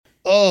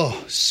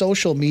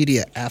social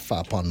media F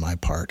up on my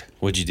part.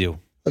 What'd you do?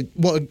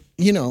 Well,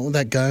 you know,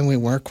 that guy we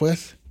work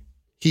with,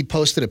 he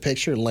posted a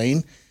picture,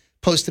 Lane,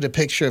 posted a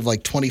picture of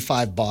like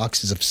 25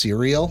 boxes of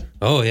cereal.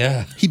 Oh,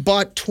 yeah. He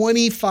bought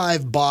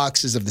 25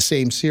 boxes of the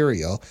same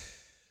cereal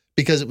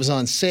because it was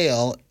on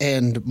sale.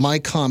 And my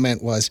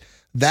comment was,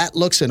 that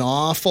looks an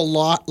awful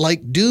lot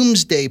like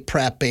doomsday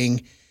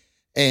prepping.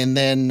 And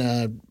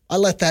then I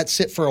let that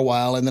sit for a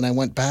while. And then I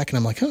went back and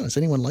I'm like, has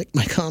anyone liked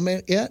my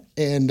comment yet?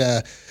 And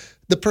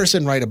the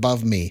person right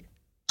above me,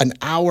 an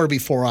hour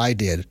before I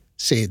did,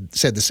 said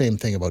the same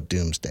thing about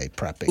doomsday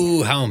prepping.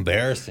 Ooh, how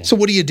embarrassing. So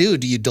what do?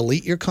 Do you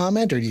delete your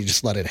comment or do you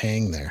just let it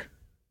hang there?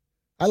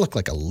 I look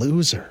like a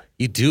loser.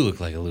 You do look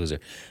like a loser.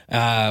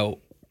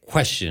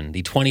 Question,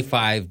 the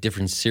 25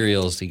 different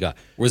cereals he got,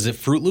 was it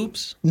Fruit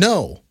Loops?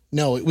 No,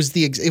 it was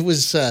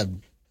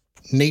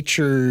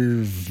Nature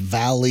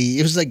Valley.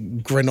 It was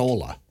like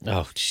granola.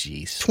 Oh,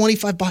 jeez.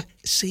 25 bucks,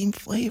 same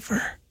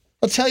flavor.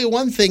 I'll tell you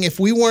one thing, if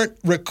we weren't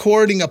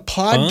recording a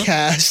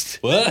podcast...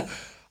 What?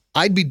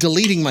 I'd be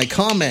deleting my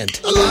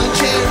comment. A lawn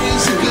chair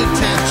is a good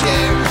time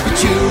chair,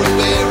 but you're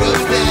aware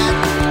of that.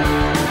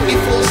 It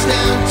falls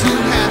down to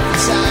half the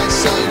size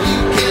so you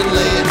can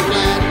lay it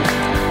flat.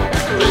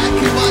 I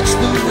can watch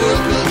the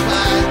world go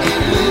by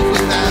and live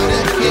without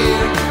a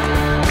care.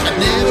 I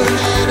never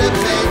had a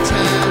bad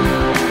time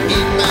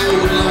in my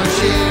old lawn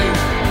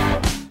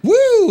chair.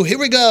 Woo! Here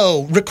we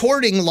go.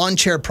 Recording Lawn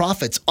Chair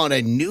Profits on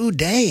a new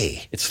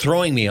day. It's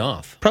throwing me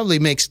off. Probably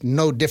makes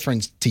no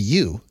difference to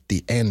you,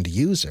 the end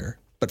user.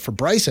 But for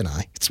Bryce and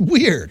I, it's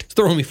weird. It's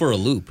throwing me for a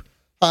loop.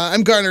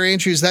 I'm Garner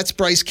Andrews. That's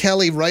Bryce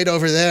Kelly right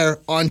over there.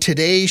 On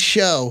today's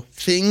show,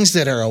 things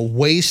that are a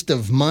waste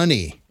of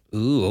money.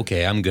 Ooh,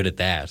 okay. I'm good at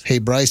that. Hey,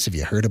 Bryce, have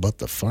you heard about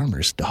the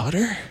farmer's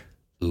daughter?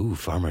 Ooh,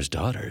 farmer's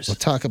daughters. We'll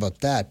talk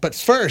about that. But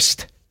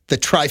first, the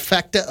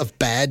trifecta of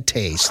bad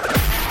taste.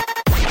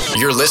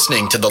 You're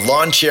listening to the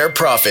Lawn Chair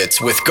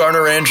Profits with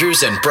Garner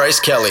Andrews and Bryce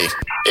Kelly.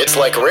 It's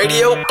like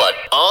radio, but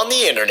on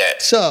the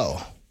internet. So...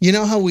 you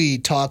know how we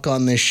talk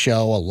on this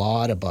show a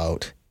lot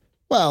about,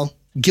 well,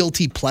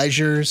 guilty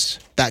pleasures,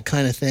 that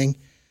kind of thing?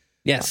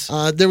 Yes.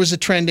 There was a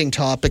trending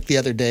topic the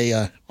other day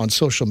on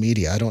social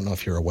media. I don't know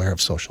if you're aware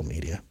of social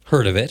media.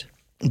 Heard of it.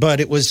 But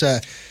it was, I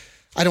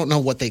don't know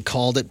what they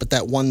called it, but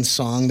that one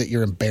song that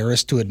you're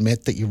embarrassed to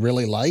admit that you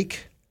really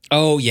like.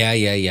 Oh,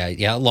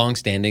 yeah.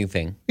 Long-standing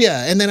thing.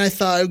 Yeah, and then I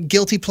thought,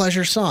 guilty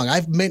pleasure song.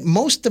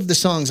 Most of the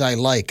songs I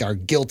like are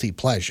guilty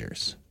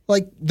pleasures.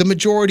 Like, the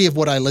majority of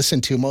what I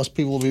listen to, most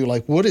people will be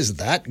like, what is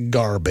that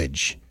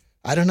garbage?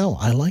 I don't know.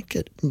 I like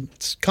it.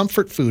 It's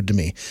comfort food to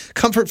me.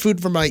 Comfort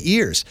food for my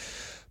ears.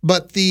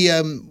 But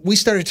we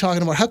started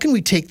talking about how can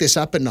we take this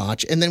up a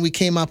notch, and then we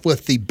came up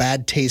with the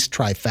bad taste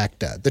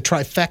trifecta, the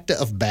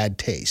trifecta of bad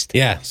taste.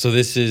 Yeah, so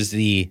this is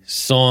the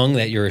song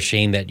that you're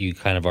ashamed that you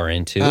kind of are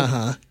into.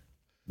 Uh-huh.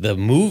 The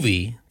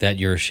movie that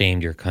you're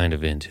ashamed you're kind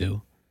of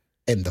into.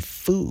 And the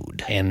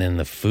food. And then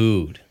the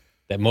food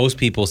that most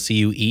people see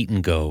you eat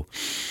and go,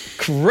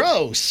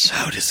 gross.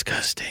 How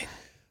disgusting.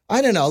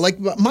 I don't know. Like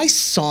my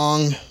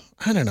song,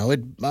 I don't know.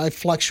 I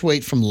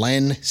fluctuate from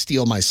Len,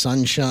 Steal My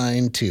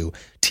Sunshine, to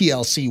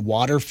TLC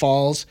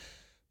Waterfalls.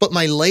 But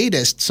my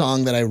latest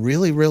song that I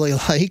really, really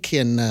like,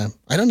 and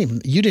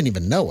you didn't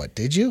even know it,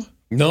 did you?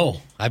 No,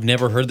 I've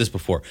never heard this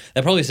before.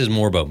 That probably says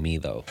more about me,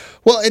 though.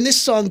 Well, and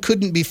this song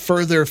couldn't be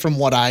further from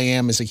what I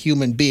am as a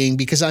human being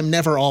because I'm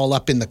never all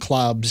up in the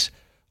clubs.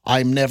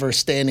 I'm never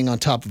standing on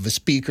top of a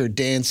speaker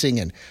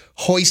dancing and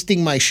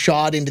hoisting my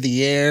shot into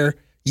the air,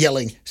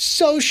 yelling,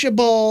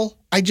 sociable.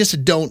 I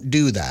just don't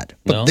do that.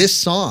 But No? This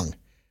song,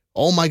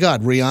 oh my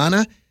God,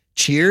 Rihanna,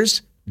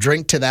 Cheers,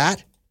 drink to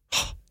that.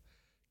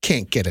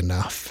 Can't get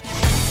enough.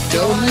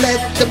 Don't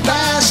let the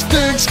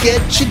bastards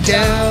get you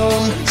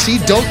down. See,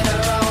 don't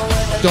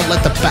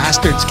let the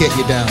bastards get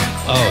you down.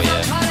 Oh,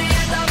 yeah.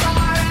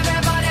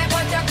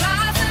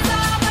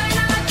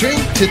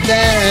 Drink to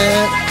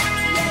that.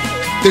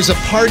 There's a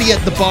party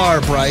at the bar,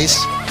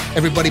 Bryce.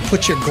 Everybody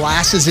put your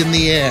glasses in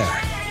the air.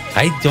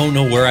 I don't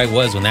know where I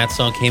was when that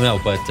song came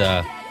out, but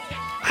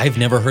I've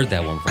never heard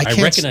that one.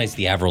 I recognize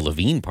the Avril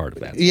Lavigne part of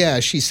that. Yeah,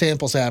 she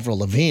samples Avril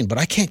Lavigne, but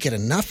I can't get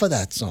enough of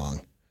that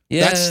song.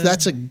 Yeah.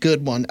 That's a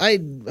good one. I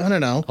don't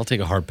know. I'll take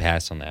a hard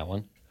pass on that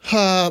one.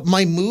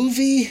 My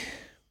movie,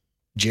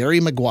 Jerry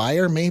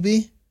Maguire,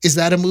 maybe? Is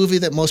that a movie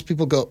that most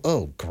people go,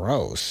 oh,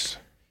 gross?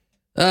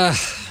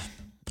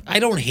 I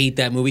don't hate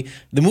that movie.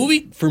 The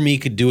movie, for me,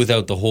 could do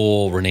without the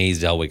whole Renee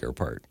Zellweger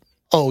part.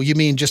 Oh, you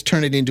mean just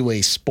turn it into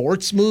a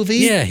sports movie?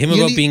 Yeah,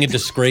 being a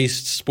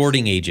disgraced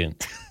sporting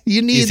agent.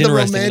 You need the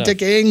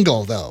romantic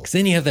angle, though. Because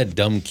then you have that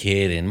dumb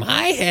kid, and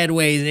my head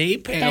weighs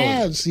 8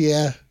 pounds.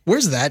 Yeah.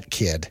 Where's that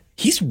kid?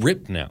 He's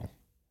ripped now.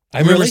 I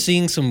remember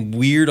seeing some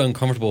weird,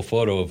 uncomfortable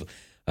photo of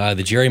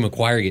the Jerry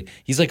Maguire kid.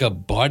 He's like a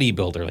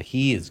bodybuilder. Like,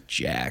 he is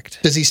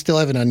jacked. Does he still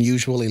have an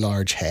unusually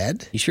large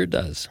head? He sure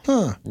does.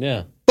 Huh.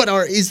 Yeah. But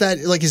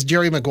is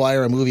Jerry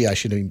Maguire a movie I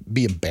should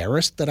be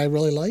embarrassed that I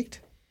really liked?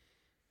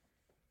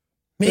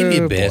 Maybe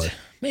a bit.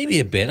 Maybe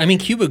a bit. I mean,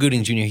 Cuba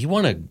Gooding Jr., he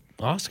won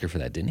Oscar for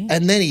that, didn't he?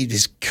 And then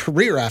his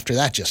career after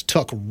that just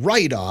took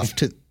right off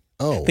to,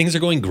 Things are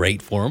going great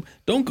for him.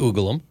 Don't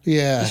Google him.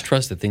 Yeah. Just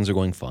trust that things are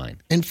going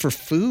fine. And for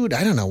food,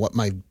 I don't know what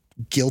my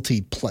guilty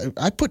pleasure.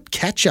 I put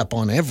ketchup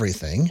on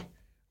everything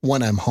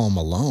when I'm home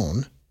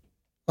alone.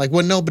 Like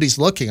when nobody's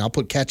looking, I'll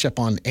put ketchup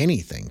on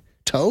anything.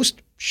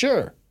 Toast?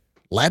 Sure.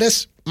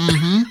 Lettuce?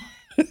 Mm-hmm.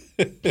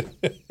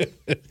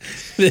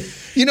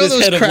 You know this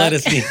those head of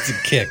lettuce needs a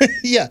kick.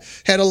 Yeah.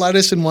 Head of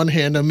lettuce in one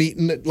hand. I'm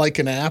eating it like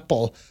an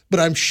apple, but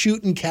I'm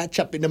shooting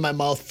ketchup into my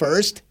mouth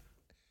first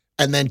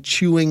and then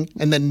chewing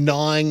and then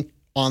gnawing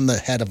on the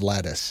head of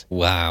lettuce.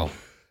 Wow.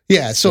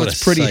 Yeah, so What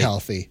it's a pretty sight.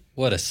 healthy.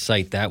 What a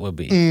sight that would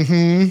be.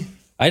 Mm-hmm.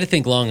 I had to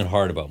think long and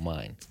hard about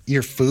mine.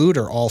 Your food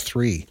or all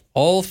three?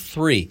 All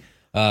three.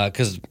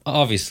 Because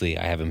obviously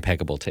I have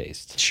impeccable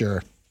taste.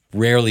 Sure.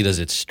 Rarely does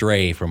it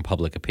stray from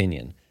public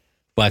opinion.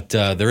 But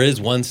there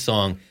is one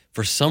song,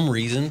 for some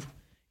reason,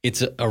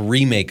 it's a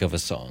remake of a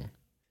song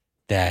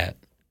that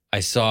I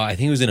saw. I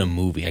think it was in a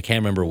movie. I can't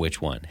remember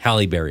which one.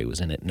 Halle Berry was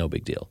in it. No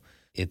big deal.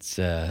 It's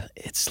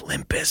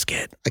Limp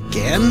Bizkit.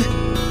 Again?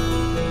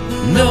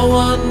 No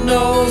one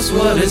knows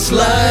what it's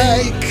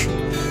like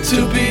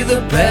to be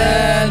the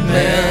bad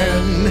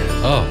man,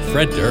 Oh,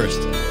 Fred Durst.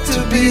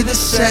 to be the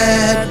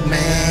sad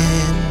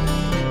man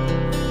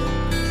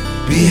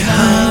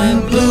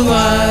behind blue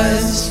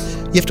eyes.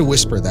 You have to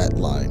whisper that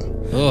line.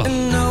 Oh,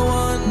 No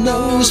one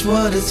knows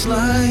what it's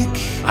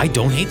like. I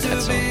don't hate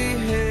that song.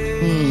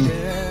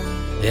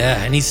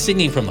 Yeah, and he's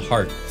singing from the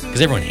heart because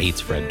everyone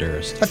hates Fred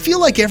Durst. I feel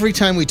like every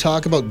time we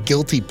talk about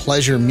guilty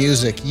pleasure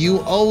music,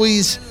 you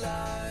always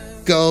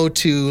go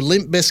to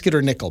Limp Bizkit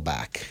or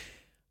Nickelback.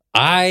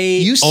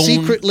 You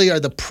secretly are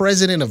the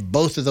president of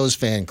both of those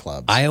fan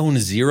clubs. I own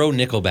 0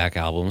 Nickelback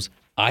albums.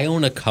 I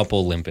own a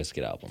couple Limp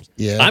Bizkit albums.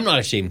 Yeah. I'm not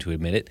ashamed to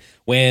admit it.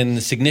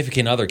 When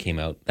Significant Other came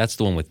out, that's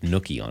the one with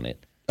Nookie on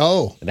it.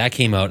 Oh, That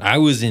came out. I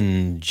was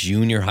in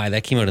junior high.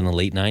 That came out in the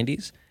late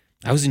 90s.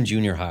 I was in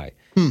junior high.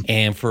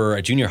 And for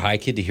a junior high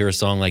kid to hear a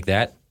song like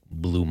that,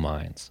 blew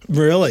minds.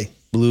 really?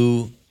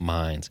 Blew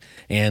minds.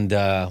 And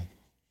I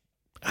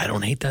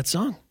don't hate that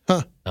song.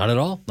 Huh. Not at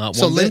all. Not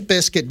So one Limp bit.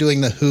 Bizkit doing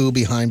the Who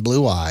behind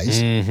Blue Eyes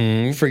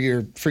for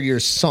your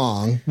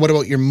song. What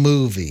about your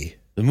movie?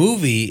 The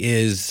movie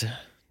is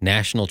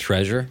National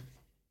Treasure.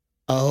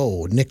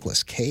 Oh,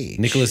 Nicolas Cage.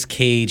 Nicolas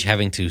Cage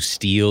having to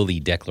steal the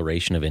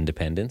Declaration of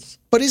Independence.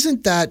 But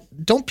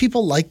don't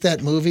people like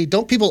that movie?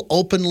 Don't people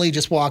openly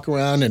just walk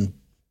around and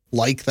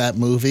like that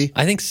movie?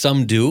 I think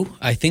some do.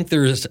 I think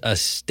there's a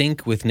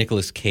stink with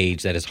Nicolas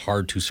Cage that is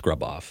hard to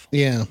scrub off.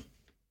 Yeah.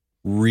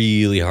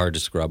 Really hard to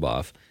scrub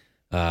off.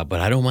 But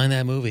I don't mind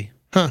that movie.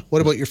 Huh.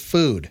 What about your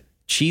food?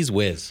 Cheese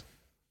whiz.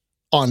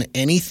 On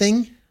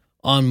anything?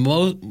 On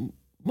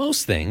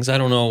most things. I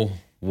don't know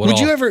what Would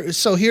all. you ever?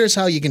 So here's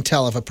how you can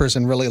tell if a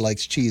person really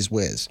likes Cheese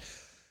Whiz.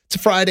 It's a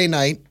Friday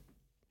night.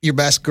 Your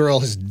best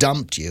girl has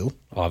dumped you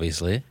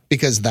Obviously.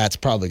 because that's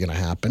probably going to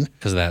happen.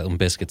 Because of that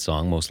Limp Bizkit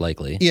song, most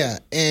likely. Yeah,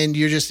 and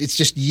it's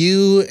just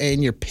you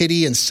and your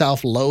pity and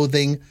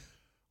self-loathing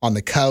on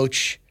the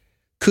couch.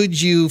 Could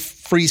you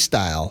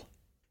freestyle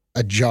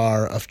a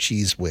jar of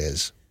Cheese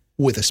Whiz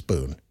with a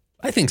spoon?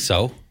 I think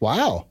so.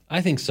 Wow.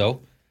 I think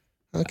so.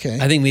 Okay.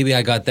 I think maybe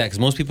I got that because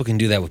most people can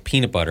do that with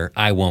peanut butter.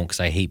 I won't because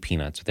I hate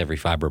peanuts with every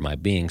fiber of my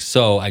being.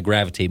 So I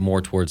gravitate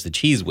more towards the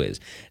Cheese Whiz.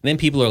 And then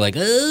people are like,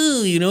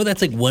 oh,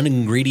 that's like one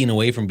ingredient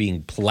away from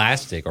being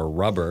plastic or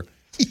rubber.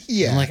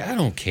 Yeah. I'm like, I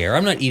don't care.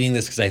 I'm not eating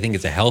this because I think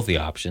it's a healthy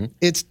option.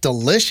 It's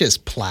delicious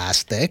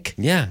plastic.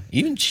 Yeah.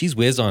 Even Cheese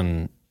Whiz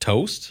on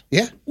toast.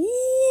 Yeah.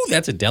 Ooh,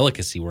 that's a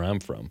delicacy where I'm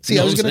from. See,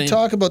 I was going to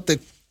talk about the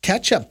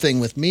ketchup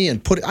thing with me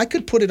and I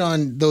could put it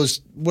on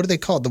those, what are they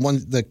called?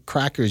 The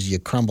crackers you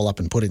crumble up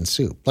and put in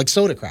soup, like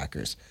soda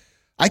crackers.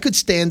 I could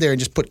stand there and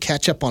just put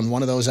ketchup on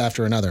one of those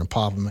after another and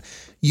pop them.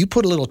 You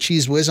put a little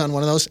Cheese Whiz on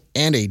one of those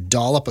and a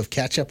dollop of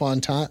ketchup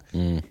on top.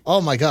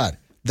 Oh my God.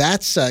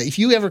 That's, if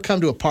you ever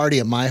come to a party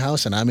at my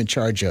house and I'm in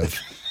charge of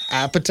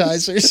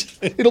appetizers,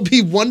 it'll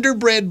be Wonder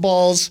Bread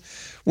balls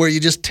where you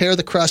just tear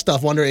the crust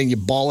off Wonder and you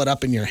ball it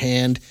up in your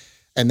hand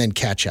and then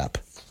ketchup.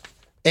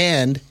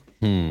 And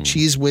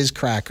Cheese Whiz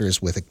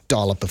crackers with a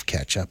dollop of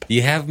ketchup.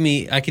 You have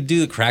me, I could do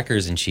the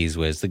crackers and Cheese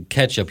Whiz. The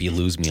ketchup, you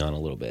lose me on a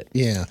little bit.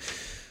 Yeah.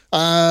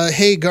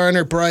 Hey,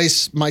 Garner,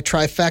 Bryce, my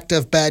Trifecta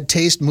of Bad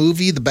Taste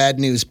movie, The Bad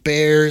News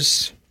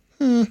Bears.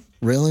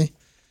 Really?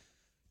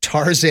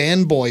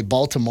 Tarzan Boy,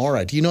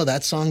 Baltimora. Do you know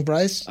that song,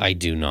 Bryce? I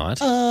do not.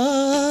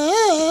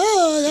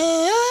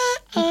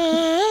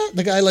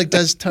 The guy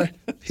does,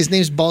 his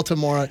name's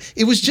Baltimora.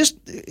 It was just,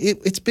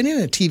 it's been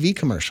in a TV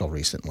commercial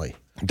recently.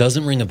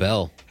 Doesn't ring a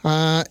bell.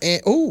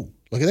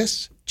 Look at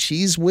this.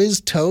 Cheese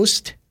Whiz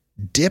toast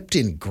dipped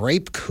in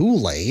grape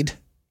Kool-Aid.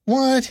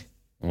 What?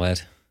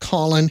 What?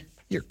 Colin,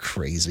 you're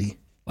crazy.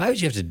 Why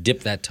would you have to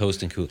dip that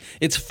toast in Kool?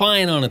 It's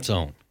fine on its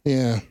own.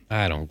 Yeah.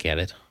 I don't get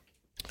it.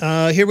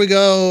 Here we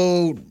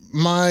go.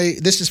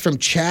 This is from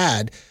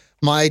Chad.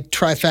 My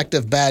Trifecta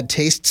of Bad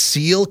Taste,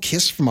 Seal,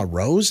 Kiss from a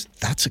Rose.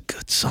 That's a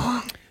good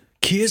song.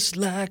 Kiss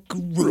like a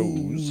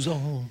rose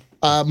on.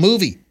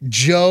 Movie,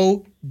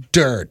 Joe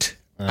Dirt.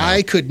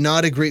 I could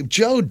not agree.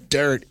 Joe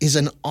Dirt is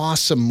an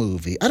awesome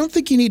movie. I don't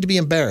think you need to be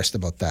embarrassed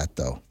about that,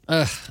 though.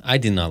 I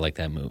did not like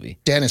that movie.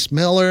 Dennis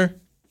Miller,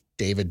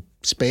 David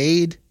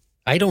Spade.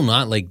 I do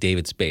not like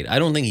David Spade. I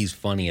don't think he's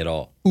funny at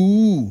all.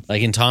 Ooh.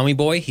 Like in Tommy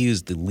Boy, he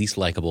is the least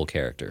likable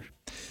character.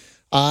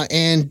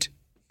 And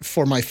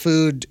for my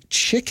food,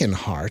 chicken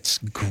hearts.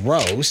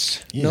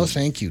 Gross. No,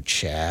 thank you,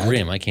 Chad.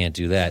 Grim, I can't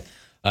do that.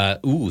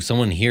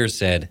 Someone here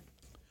said,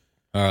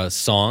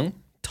 song,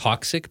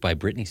 Toxic by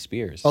Britney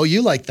Spears. Oh,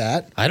 you like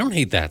that? I don't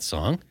hate that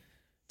song.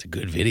 It's a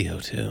good video,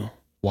 too.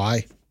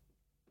 Why?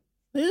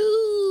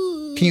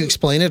 Can you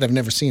explain it? I've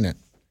never seen it.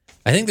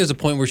 I think there's a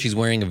point where she's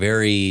wearing a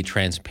very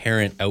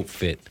transparent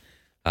outfit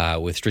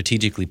with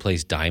strategically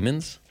placed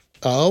diamonds.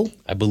 Oh?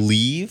 I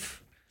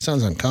believe.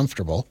 Sounds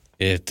uncomfortable.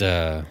 It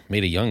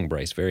made a young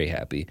Bryce very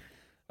happy.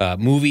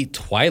 Movie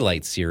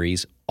Twilight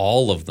series,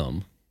 all of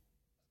them.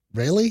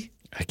 Really?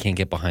 I can't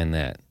get behind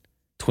that.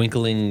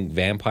 Twinkling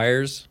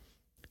vampires,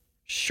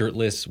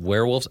 shirtless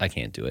werewolves. I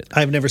can't do it.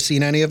 I've never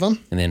seen any of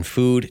them. And then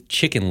food,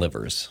 chicken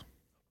livers.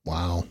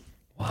 Wow.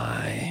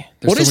 Why?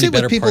 What is it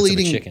with people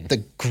eating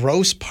the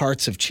gross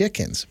parts of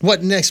chickens?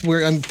 What next?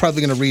 I'm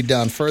probably going to read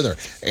down further.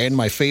 And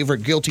my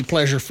favorite guilty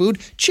pleasure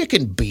food,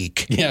 chicken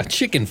beak. Yeah,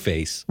 chicken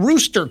face.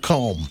 Rooster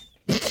comb.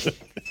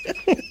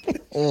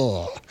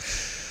 Oh.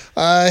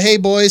 Hey,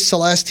 boys.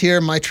 Celeste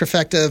here. My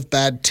trifecta of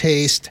bad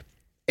taste.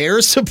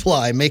 Air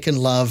Supply, making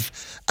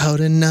love out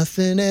of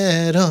nothing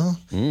at all.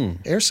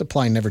 Air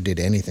Supply never did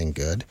anything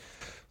good.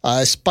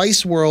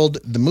 Spice World,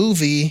 the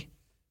movie,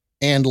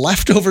 and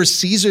leftover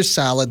Caesar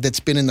salad that's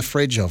been in the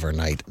fridge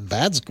overnight.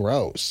 That's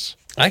gross.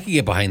 I could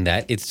get behind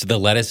that. It's the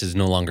lettuce is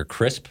no longer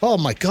crisp. Oh,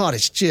 my God.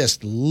 It's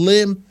just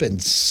limp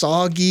and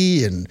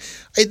soggy, and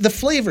the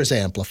flavor's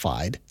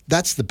amplified.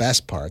 That's the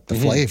best part, the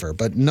flavor,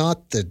 but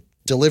not the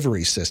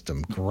delivery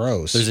system.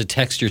 Gross. There's a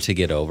texture to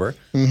get over.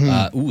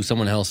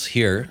 Someone else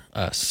here.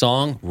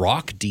 Song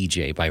Rock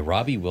DJ by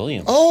Robbie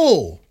Williams.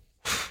 Oh.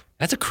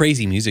 That's a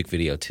crazy music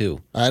video,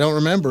 too. I don't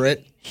remember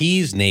it.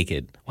 He's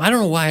naked. I don't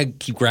know why I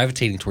keep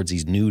gravitating towards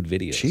these nude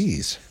videos.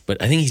 Jeez.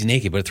 But I think he's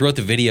naked. But throughout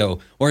the video,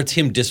 or it's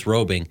him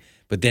disrobing,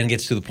 but then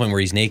gets to the point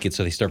where he's naked,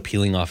 so they start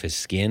peeling off his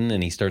skin,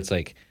 and he starts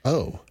like...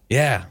 Oh.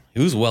 Yeah,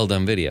 it was a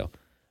well-done video.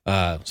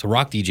 So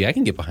Rock DJ, I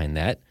can get behind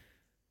that.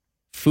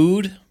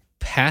 Food,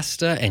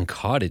 pasta, and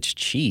cottage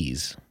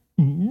cheese.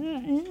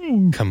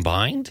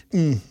 Combined?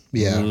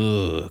 Yeah.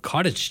 Ugh.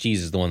 Cottage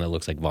cheese is the one that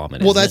looks like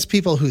vomit. Well, that's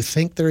people who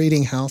think they're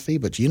eating healthy,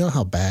 but do you know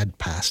how bad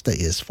pasta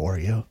is for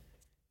you?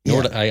 You know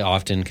what, I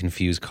often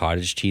confuse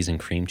cottage cheese and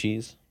cream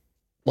cheese.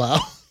 Wow.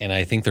 And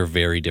I think they're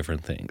very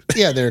different things.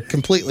 Yeah, they're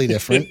completely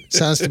different.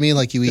 Sounds to me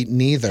like you eat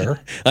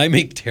neither. I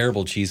make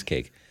terrible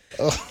cheesecake.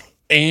 Oh.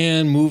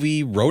 And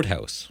movie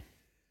Roadhouse.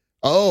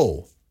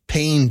 Oh,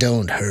 pain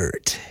don't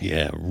hurt.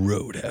 Yeah,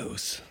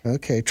 Roadhouse.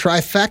 Okay,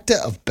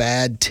 trifecta of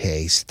bad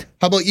taste.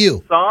 How about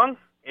you? Song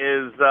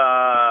is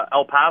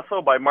El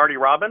Paso by Marty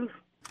Robbins.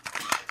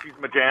 She's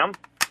my jam.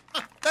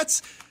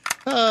 That's...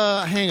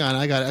 hang on.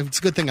 It's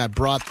a good thing I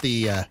brought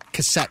the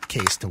cassette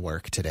case to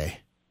work today.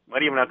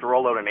 Might even have to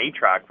roll out an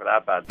 8-track for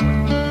that bad.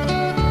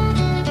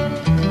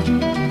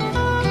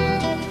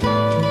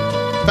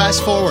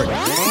 Fast forward.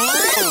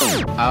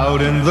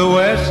 Out in the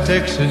West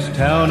Texas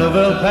town of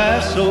El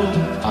Paso,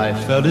 I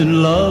fell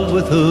in love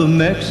with a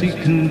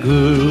Mexican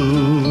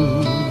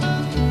girl.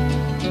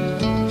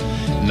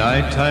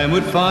 Nighttime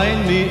would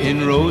find me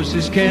in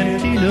Rose's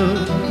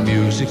Cantina.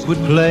 Music would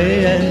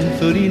play and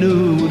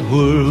Felina would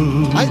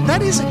whirl.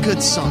 That is a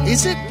good song.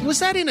 Was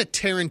that in a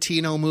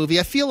Tarantino movie?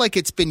 I feel like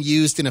it's been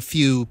used in a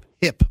few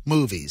hip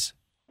movies.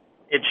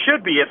 It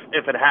should be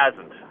if it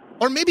hasn't.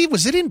 Or maybe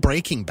was it in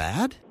Breaking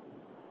Bad?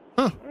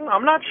 Huh.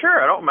 I'm not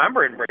sure. I don't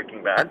remember in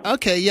Breaking Bad.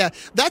 Okay, yeah.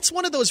 That's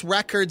one of those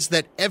records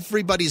that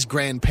everybody's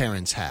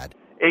grandparents had.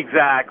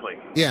 Exactly.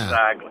 Yeah.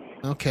 Exactly.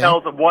 Okay.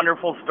 Tells a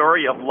wonderful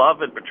story of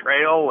love and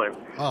betrayal and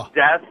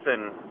death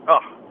and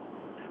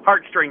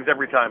heartstrings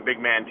every time. Big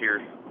man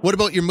tears. What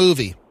about your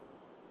movie?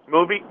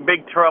 Movie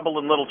Big Trouble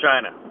in Little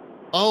China.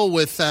 Oh,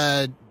 with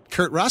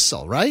Kurt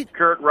Russell, right?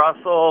 Kurt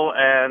Russell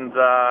and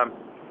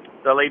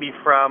the lady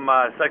from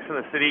Sex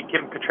and the City,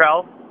 Kim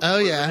Cattrall. Oh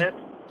yeah.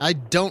 I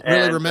don't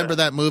really remember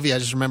that movie. I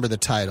just remember the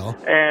title.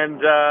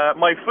 And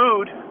my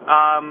food.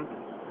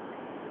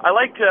 I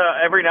like to,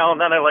 every now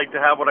and then, I like to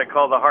have what I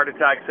call the heart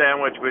attack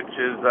sandwich, which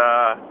is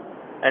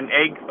an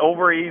egg,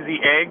 over easy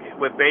egg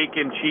with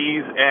bacon,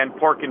 cheese, and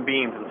pork and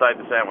beans inside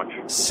the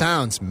sandwich.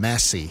 Sounds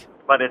messy.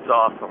 But it's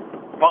awesome.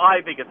 Well,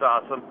 I think it's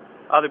awesome.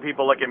 Other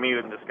people look at me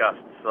with disgust.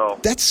 So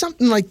that's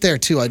something right there,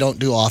 too, I don't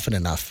do often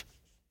enough.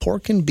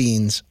 Pork and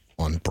beans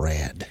on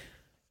bread.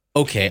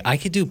 Okay, I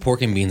could do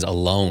pork and beans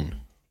alone.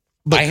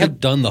 But I have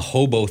done the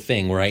hobo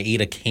thing where I ate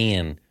a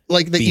can.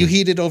 Like that you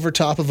heated over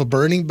top of a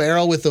burning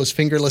barrel with those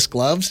fingerless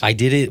gloves? I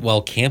did it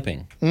while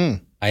camping.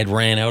 I had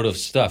ran out of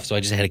stuff, so I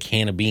just had a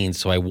can of beans.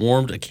 So I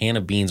warmed a can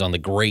of beans on the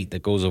grate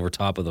that goes over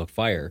top of the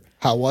fire.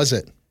 How was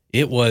it?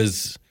 It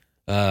was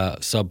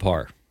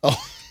subpar. Oh,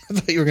 I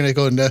thought you were going to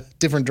go in a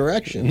different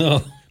direction.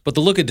 No, but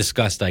the look of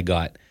disgust I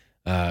got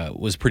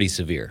was pretty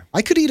severe.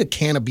 I could eat a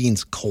can of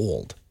beans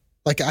cold.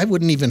 Like, I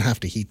wouldn't even have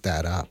to heat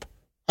that up.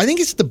 I think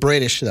it's the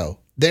British, though.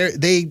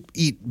 They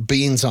eat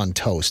beans on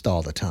toast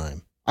all the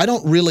time. I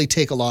don't really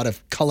take a lot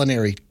of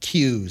culinary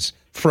cues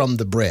from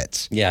the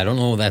Brits. Yeah, I don't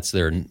know if that's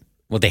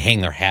what they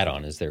hang their hat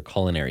on is their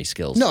culinary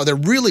skills. No, they're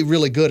really,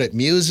 really good at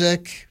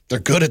music. They're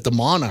good at the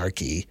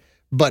monarchy.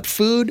 But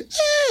food,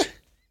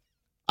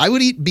 I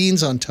would eat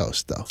beans on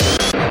toast, though.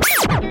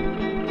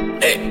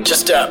 Hey,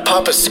 just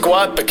pop a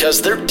squat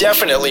because they're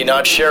definitely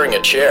not sharing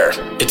a chair.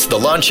 It's the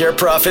Lawn Chair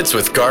Profits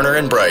with Garner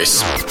and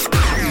Bryce.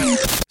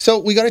 So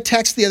we got a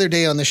text the other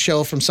day on the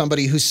show from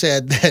somebody who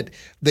said that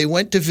they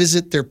went to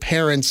visit their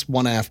parents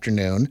one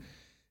afternoon,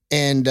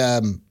 and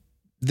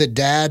the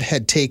dad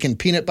had taken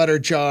peanut butter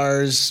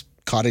jars,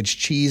 cottage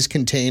cheese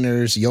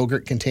containers,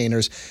 yogurt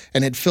containers,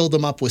 and had filled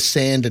them up with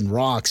sand and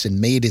rocks and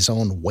made his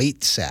own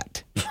weight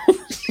set.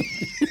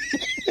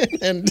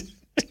 And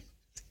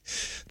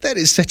that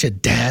is such a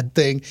dad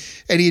thing.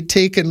 And he had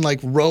taken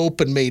like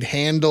rope and made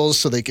handles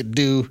so they could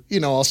do,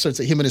 all sorts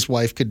of, him and his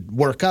wife could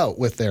work out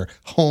with their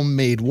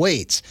homemade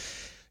weights.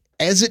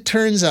 As it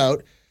turns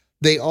out,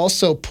 they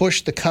also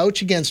pushed the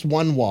couch against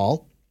one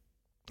wall,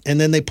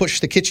 and then they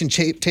pushed the kitchen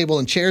table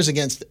and chairs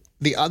against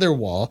the other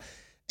wall.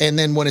 And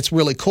then when it's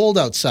really cold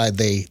outside,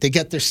 they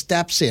get their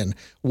steps in,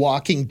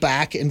 walking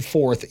back and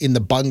forth in the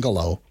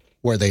bungalow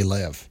where they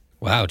live.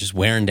 Wow, just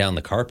wearing down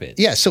the carpet.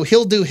 Yeah, so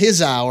he'll do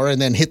his hour and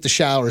then hit the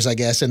showers, I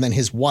guess, and then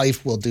his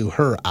wife will do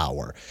her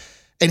hour.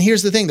 And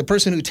here's the thing. The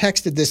person who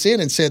texted this in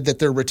and said that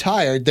they're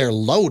retired, they're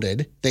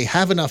loaded, they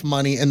have enough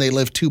money, and they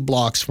live 2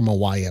 blocks from a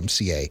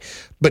YMCA.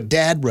 But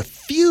Dad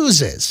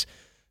refuses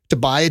to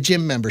buy a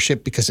gym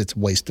membership because it's a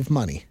waste of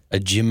money. A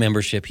gym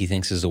membership he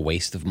thinks is a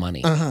waste of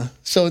money.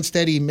 So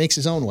instead he makes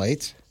his own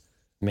weights.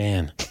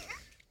 Man,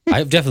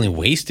 I've definitely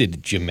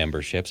wasted gym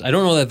memberships. I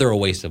don't know that they're a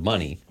waste of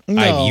money.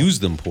 No. I've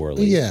used them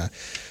poorly. Yeah.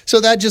 So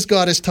that just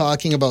got us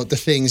talking about the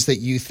things that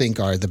you think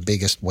are the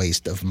biggest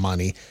waste of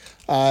money.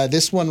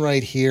 This one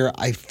right here,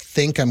 I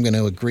think I'm going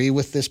to agree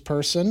with this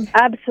person.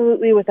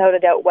 Absolutely, without a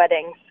doubt,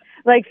 weddings.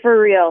 Like, for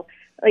real.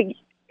 Like,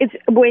 it's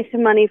a waste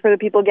of money for the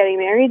people getting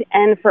married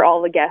and for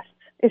all the guests,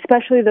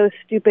 especially those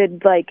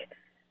stupid,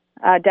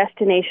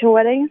 destination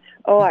weddings.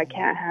 Oh, I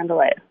can't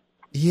handle it.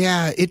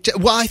 Yeah.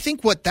 Well, I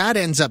think what that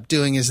ends up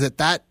doing is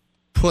that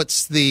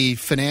puts the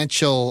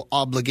financial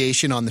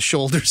obligation on the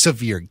shoulders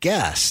of your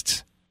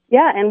guests.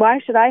 Yeah, and why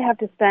should I have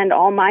to spend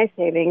all my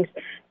savings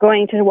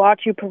going to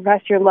watch you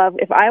profess your love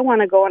if I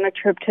want to go on a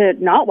trip to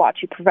not watch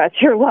you profess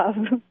your love?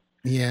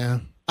 Yeah.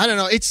 I don't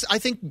know. I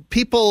think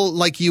people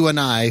like you and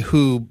I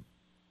who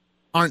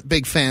aren't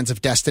big fans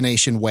of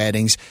destination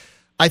weddings,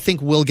 I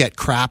think we'll get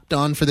crapped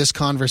on for this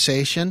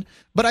conversation.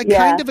 But I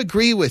kind of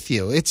agree with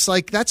you. It's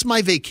like, that's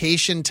my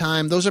vacation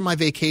time. Those are my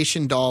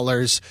vacation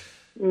dollars.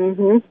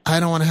 Mm-hmm. I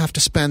don't want to have to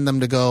spend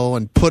them to go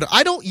and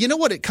you know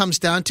what it comes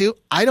down to?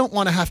 I don't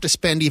want to have to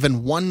spend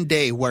even one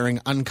day wearing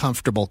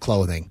uncomfortable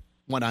clothing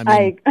when I'm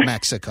in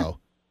Mexico.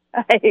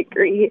 I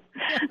agree.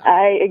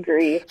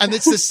 And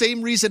it's the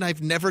same reason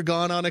I've never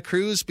gone on a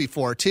cruise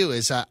before, too,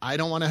 is I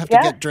don't want to have to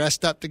get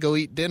dressed up to go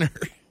eat dinner.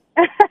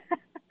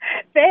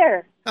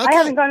 Fair. Okay. I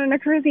haven't gone on a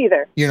cruise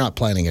either. You're not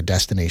planning a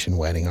destination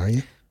wedding, are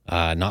you?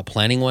 Not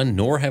planning one,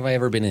 nor have I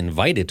ever been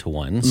invited to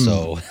one.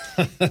 So,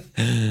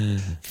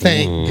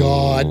 thank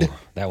God.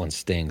 That one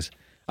stings.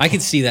 I can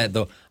see that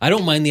though. I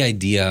don't mind the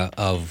idea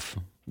of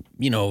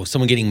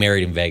someone getting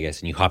married in Vegas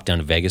and you hop down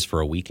to Vegas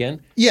for a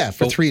weekend. Yeah,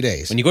 for 3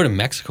 days. When you go to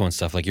Mexico and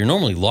stuff, you're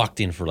normally locked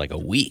in for a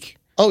week.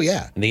 Oh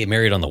yeah, and they get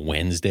married on the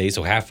Wednesday.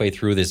 So halfway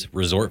through this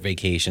resort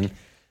vacation,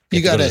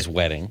 you got to this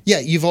wedding. Yeah,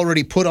 you've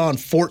already put on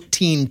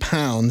 14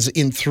 pounds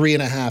in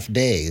 3.5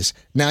 days.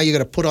 Now you got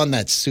to put on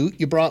that suit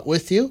you brought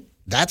with you.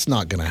 That's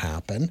not going to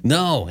happen.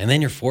 No, and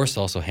then you're forced to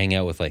also hang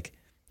out with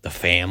the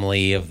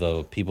family of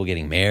the people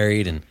getting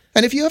married. And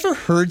if you ever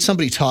heard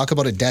somebody talk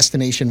about a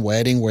destination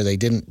wedding where they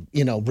didn't,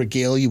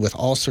 regale you with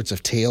all sorts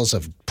of tales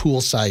of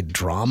poolside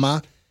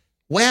drama,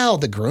 well,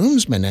 the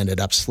groomsmen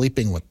ended up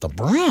sleeping with the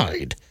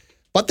bride.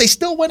 But they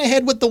still went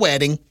ahead with the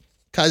wedding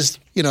because,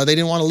 they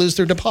didn't want to lose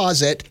their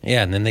deposit.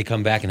 Yeah, and then they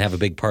come back and have a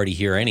big party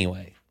here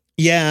anyway.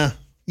 Yeah.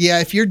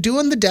 Yeah, if you're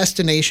doing the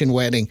destination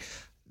wedding,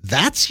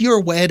 that's your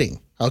wedding.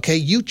 Okay,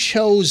 you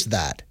chose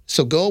that.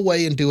 So go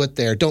away and do it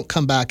there. Don't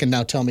come back and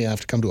now tell me I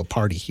have to come to a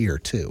party here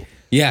too.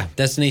 Yeah,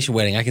 destination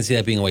wedding. I can see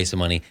that being a waste of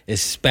money,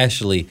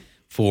 especially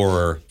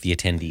for the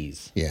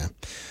attendees. Yeah.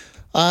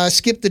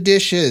 Skip the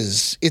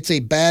dishes. It's a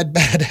bad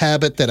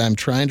habit that I'm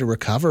trying to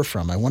recover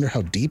from. I wonder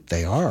how deep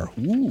they are.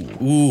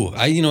 Ooh.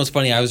 It's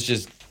funny. I was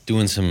just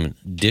doing some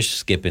dish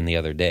skipping the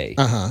other day.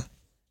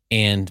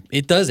 And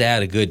it does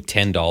add a good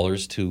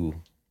 $10 to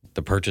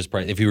the purchase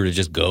price. If you were to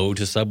just go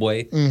to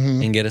Subway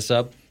and get a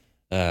sub,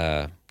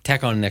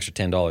 tack on an extra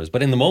 $10.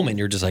 But in the moment,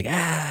 you're just like,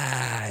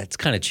 it's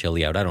kind of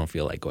chilly out. I don't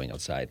feel like going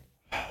outside.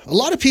 A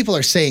lot of people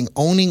are saying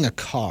owning a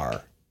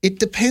car. It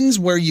depends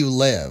where you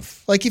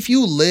live. Like if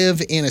you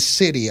live in a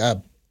city,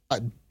 a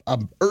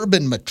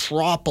urban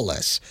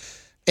metropolis,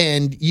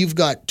 and you've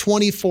got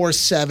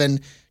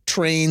 24/7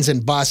 trains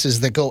and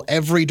buses that go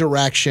every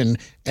direction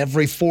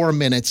every 4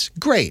 minutes,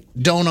 great.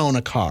 Don't own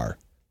a car.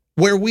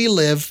 Where we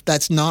live,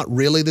 that's not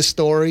really the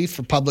story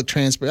for public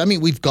transport. I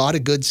mean, we've got a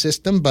good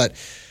system, but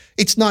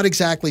it's not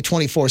exactly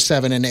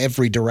 24/7 in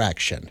every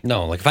direction.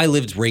 No, like if I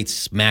lived right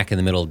smack in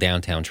the middle of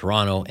downtown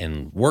Toronto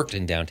and worked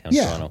in downtown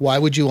Toronto, why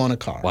would you own a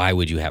car? why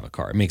would you have a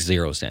car? It makes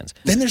zero sense.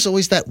 Then there's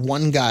always that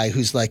one guy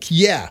who's like,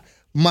 yeah,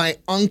 my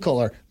uncle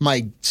or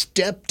my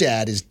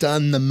stepdad has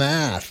done the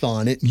math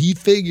on it, and he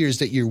figures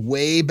that you're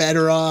way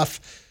better off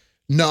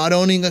not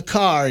owning a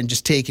car and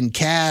just taking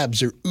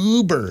cabs or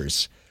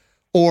Ubers.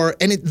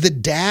 The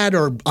dad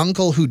or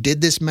uncle who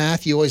did this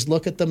math, you always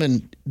look at them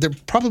and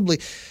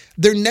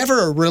they're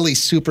never a really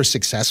super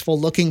successful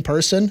looking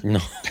person. No.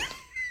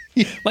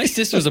 My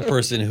sister's a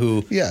person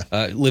who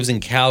lives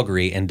in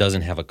Calgary and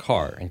doesn't have a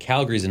car. And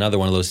Calgary is another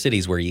one of those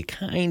cities where you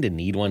kind of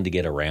need one to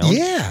get around.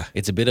 Yeah.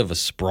 It's a bit of a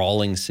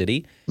sprawling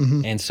city.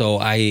 Mm-hmm. And so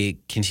I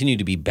continue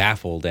to be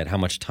baffled at how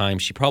much time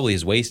she probably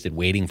has wasted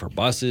waiting for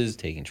buses,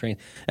 taking trains.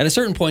 At a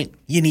certain point,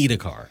 you need a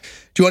car.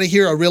 Do you want to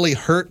hear a really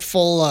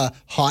hurtful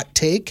hot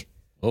take?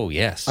 Oh,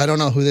 yes. I don't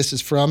know who this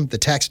is from. The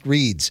text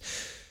reads,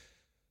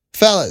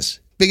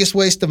 fellas, biggest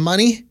waste of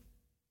money?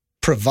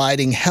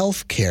 Providing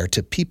health care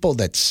to people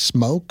that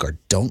smoke or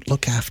don't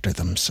look after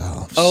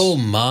themselves. Oh,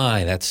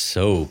 my. That's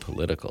so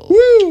political.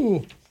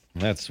 Woo!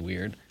 That's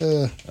weird.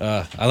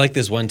 I like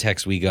this one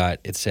text we got.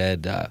 It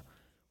said,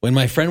 when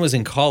my friend was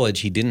in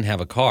college, he didn't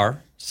have a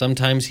car.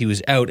 Sometimes he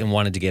was out and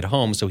wanted to get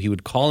home, so he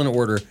would call and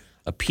order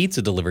a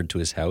pizza delivered to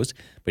his house,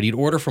 but he'd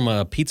order from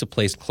a pizza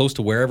place close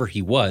to wherever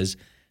he was.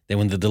 Then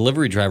when the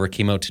delivery driver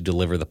came out to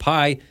deliver the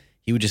pie,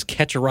 he would just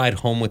catch a ride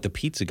home with the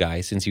pizza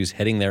guy since he was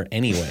heading there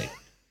anyway.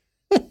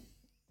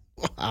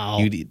 Wow.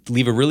 You'd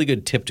leave a really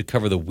good tip to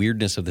cover the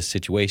weirdness of the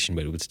situation,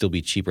 but it would still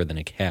be cheaper than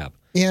a cab.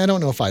 Yeah, I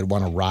don't know if I'd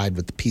want to ride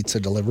with the pizza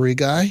delivery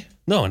guy.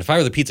 No, and if I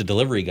were the pizza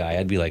delivery guy,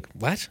 I'd be like,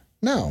 what?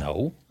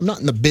 No. I'm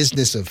not in the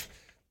business of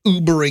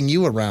Ubering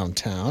you around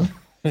town.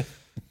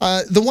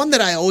 The one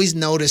that I always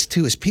notice,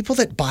 too, is people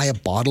that buy a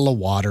bottle of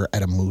water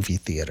at a movie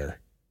theater.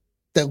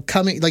 They'll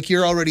come in, like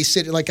you're already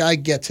sitting, like I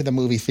get to the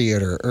movie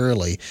theater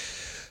early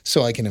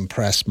so I can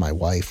impress my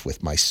wife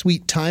with my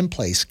sweet time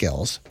play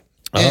skills.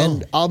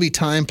 And I'll be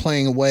time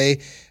playing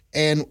away,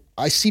 and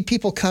I see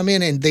people come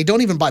in and they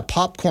don't even buy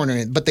popcorn in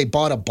it, but they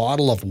bought a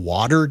bottle of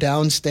water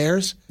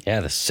downstairs. Yeah,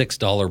 the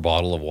 $6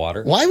 bottle of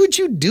water. Why would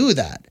you do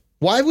that?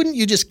 Why wouldn't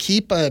you just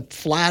keep a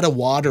flat of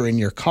water in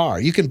your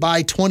car? You can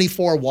buy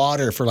 24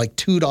 water for like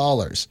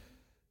 $2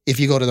 if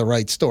you go to the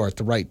right store at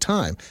the right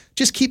time.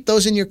 Just keep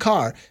those in your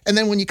car, and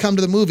then when you come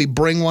to the movie,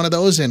 bring one of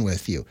those in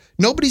with you.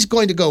 Nobody's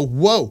going to go,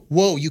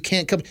 whoa, you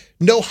can't come.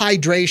 No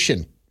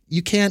hydration.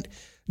 You can't.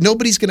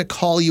 Nobody's going to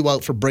call you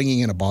out for bringing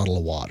in a bottle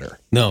of water.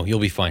 No, you'll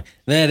be fine.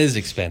 That is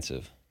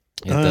expensive.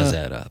 It does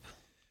add up.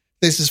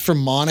 This is from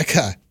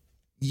Monica.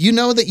 You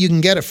know that you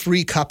can get a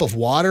free cup of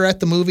water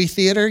at the movie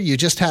theater? You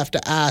just have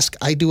to ask.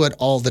 I do it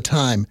all the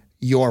time.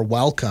 You're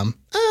welcome.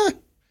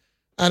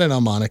 I don't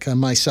know, Monica.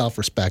 My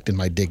self-respect and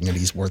my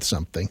dignity is worth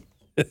something.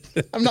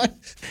 I'm not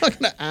going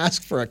to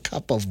ask for a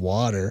cup of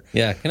water.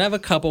 Yeah, can I have a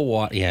cup of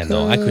water? Yeah,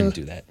 no, I couldn't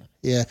do that.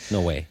 Yeah. No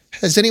way.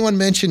 Has anyone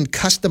mentioned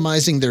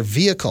customizing their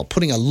vehicle?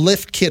 Putting a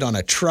lift kit on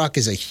a truck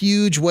is a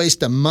huge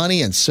waste of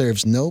money and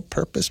serves no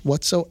purpose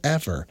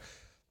whatsoever.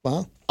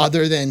 Well,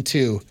 other than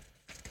to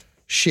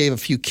shave a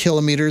few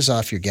kilometers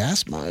off your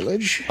gas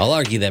mileage. I'll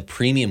argue that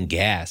premium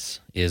gas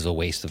is a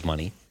waste of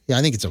money. Yeah,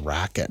 I think it's a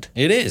racket.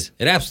 It is.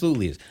 It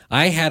absolutely is.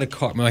 I had a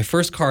car, my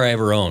first car I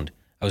ever owned,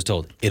 I was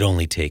told it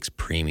only takes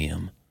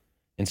premium.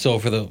 And so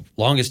for the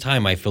longest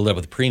time, I filled it up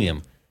with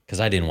premium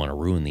because I didn't want to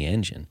ruin the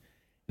engine.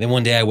 Then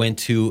one day I went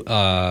to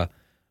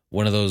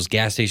one of those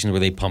gas stations where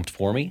they pumped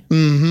for me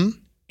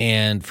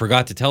and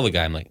forgot to tell the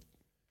guy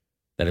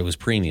that it was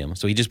premium.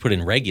 So he just put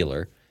in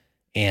regular.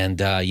 And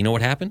you know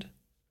what happened?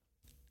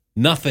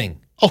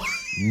 Nothing. Oh.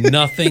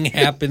 Nothing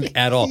happened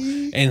at all.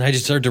 And I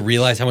just started to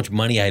realize how much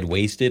money I had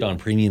wasted on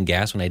premium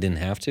gas when I didn't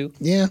have to.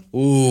 Yeah.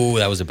 Ooh,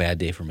 that was a bad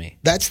day for me.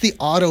 That's the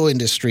auto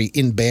industry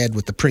in bed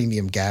with the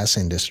premium gas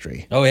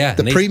industry. Oh, yeah.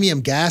 The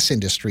premium gas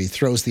industry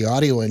throws the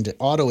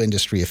auto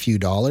industry a few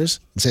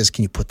dollars and says,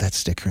 can you put that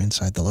sticker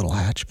inside the little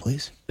hatch,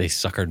 please? They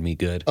suckered me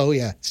good. Oh,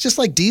 yeah. It's just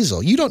like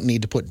diesel. You don't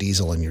need to put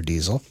diesel in your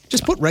diesel.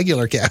 Just put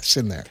regular gas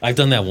in there. I've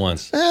done that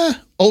once.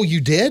 Oh,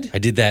 you did? I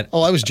did that.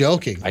 Oh, I was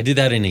joking. I did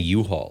that in a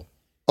U-Haul.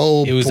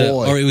 Oh, it was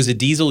boy. It was a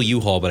diesel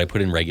U-Haul, but I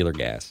put in regular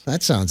gas.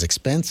 That sounds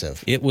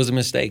expensive. It was a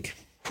mistake.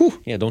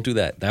 Whew. Yeah, don't do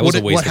that. That was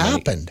a waste of money.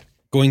 What happened?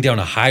 Going down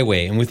a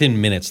highway, and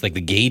within minutes, like the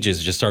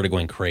gauges just started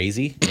going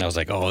crazy, and I was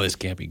like, "Oh, this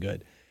can't be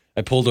good."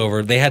 I pulled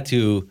over. They had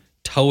to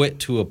tow it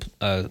to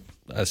a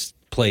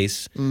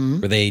place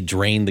where they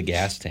drained the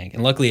gas tank,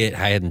 and luckily,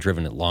 I hadn't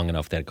driven it long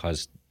enough that it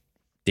caused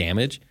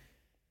damage.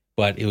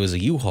 But it was a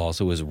U-Haul,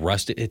 so it was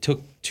rusted. It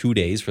took 2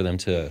 days for them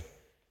to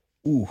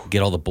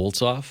get all the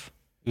bolts off.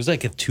 It was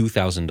like a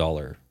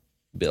 $2,000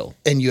 bill.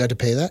 And you had to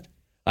pay that?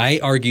 I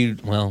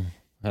argued, well,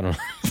 I don't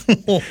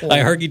know.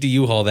 I argued to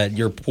U-Haul that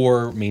your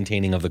poor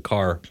maintaining of the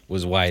car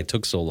was why it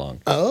took so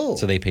long. Oh.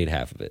 So they paid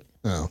half of it.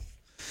 Oh.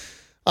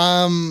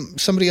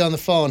 Somebody on the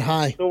phone.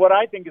 Hi. So what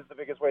I think is the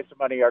biggest waste of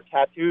money are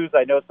tattoos.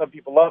 I know some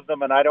people love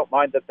them, and I don't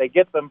mind that they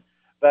get them.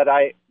 that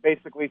I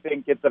basically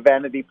think it's a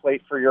vanity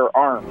plate for your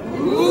arm.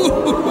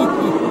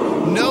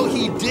 No,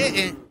 he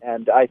didn't.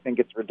 And I think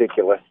it's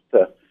ridiculous.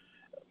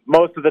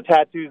 Most of the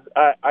tattoos,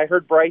 I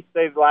heard Bryce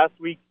say last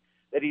week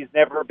that he's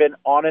never been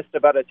honest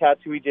about a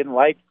tattoo he didn't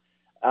like.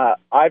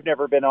 I've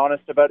never been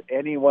honest about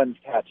anyone's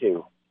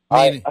tattoo.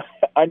 I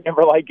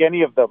never like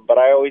any of them, but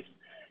I always,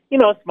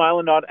 smile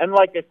and nod. And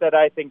like I said,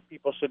 I think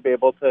people should be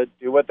able to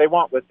do what they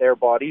want with their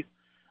bodies.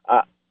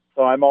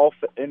 So I'm all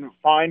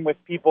fine with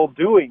people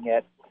doing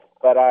it,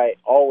 but I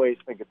always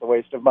think it's a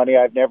waste of money.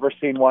 I've never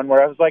seen one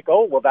where I was like,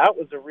 oh, well, that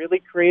was a really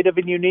creative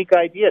and unique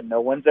idea.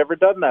 No one's ever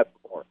done that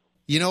before.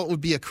 You know, it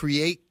would be a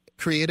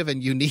creative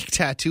and unique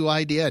tattoo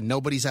idea, and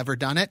nobody's ever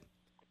done it?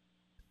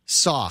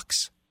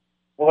 Socks.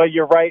 Well,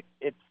 you're right.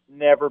 It's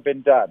never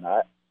been done.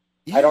 I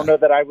don't know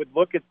that I would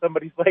look at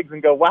somebody's legs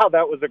and go, wow,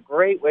 that was a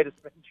great way to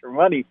spend your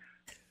money.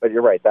 But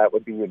you're right. That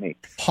would be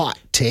unique. Hot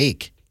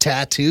take.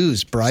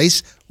 Tattoos,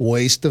 Bryce,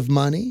 waste of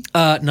money?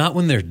 Not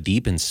when they're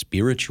deep and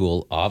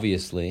spiritual,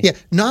 obviously. Yeah,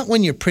 not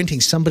when you're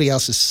printing somebody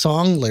else's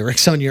song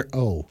lyrics on your...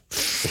 Oh.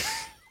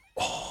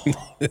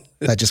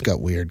 That just got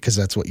weird because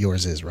that's what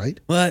yours is, right?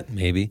 What?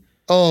 Maybe.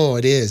 Oh,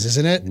 it is,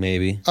 isn't it?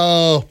 Maybe.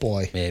 Oh,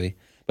 boy. Maybe.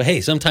 But hey,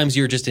 sometimes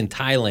you're just in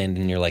Thailand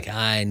and you're like,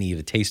 I need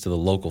a taste of the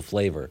local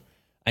flavor.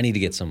 I need to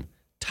get some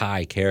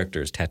Thai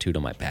characters tattooed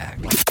on my back.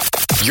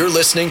 You're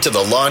listening to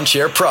the Lawn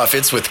Chair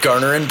Profits with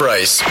Garner and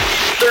Bryce.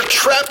 They're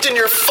trapped in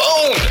your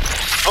phone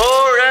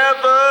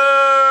forever.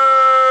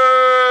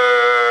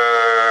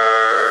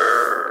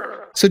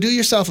 So do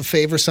yourself a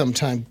favor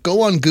sometime.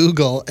 Go on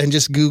Google and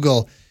just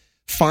Google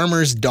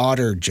farmer's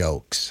daughter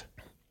jokes.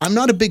 I'm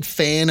not a big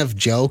fan of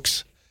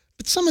jokes,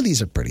 but some of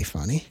these are pretty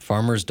funny.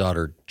 Farmer's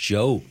daughter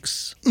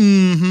jokes.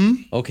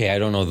 Mm-hmm. Okay, I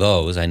don't know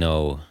those. I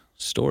know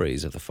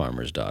stories of the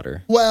farmer's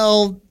daughter.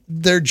 Well,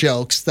 they're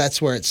jokes.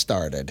 That's where it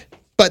started.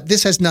 But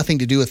this has nothing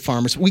to do with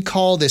farmers. We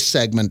call this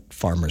segment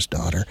Farmer's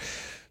Daughter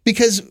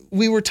because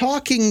we were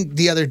talking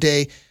the other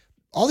day,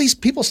 all these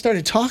people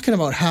started talking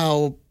about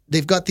how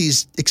they've got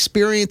these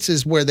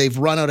experiences where they've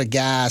run out of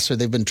gas or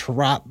they've been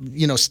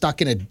stuck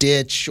in a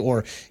ditch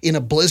or in a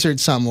blizzard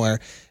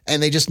somewhere,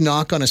 and they just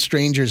knock on a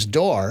stranger's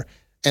door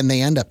and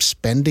they end up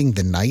spending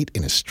the night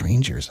in a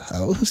stranger's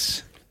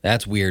house.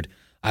 That's weird.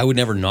 I would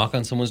never knock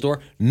on someone's door,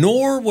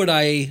 nor would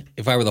I,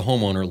 if I were the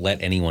homeowner,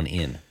 let anyone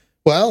in.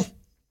 Well,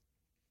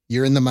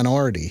 you're in the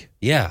minority.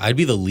 Yeah, I'd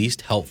be the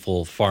least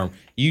helpful farm.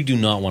 You do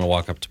not want to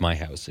walk up to my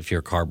house if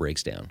your car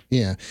breaks down.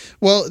 Yeah.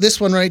 Well,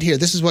 this one right here,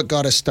 this is what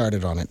got us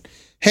started on it.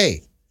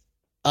 Hey,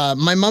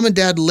 my mom and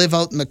dad live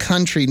out in the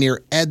country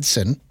near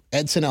Edson,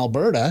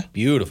 Alberta.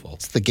 Beautiful.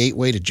 It's the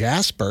gateway to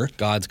Jasper.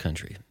 God's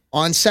country.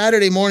 On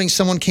Saturday morning,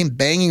 someone came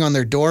banging on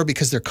their door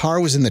because their car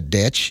was in the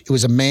ditch. It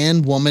was a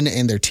man, woman,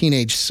 and their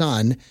teenage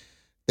son.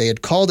 They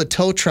had called a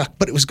tow truck,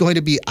 but it was going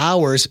to be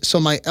hours, so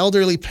my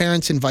elderly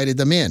parents invited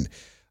them in.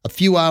 A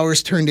few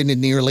hours turned into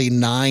nearly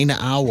 9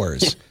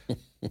 hours.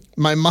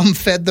 My mom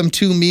fed them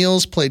 2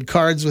 meals, played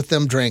cards with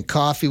them, drank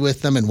coffee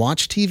with them, and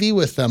watched TV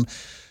with them.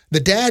 The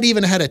dad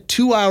even had a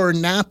 2-hour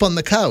nap on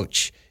the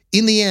couch.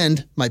 In the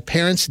end, my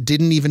parents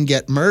didn't even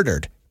get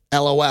murdered.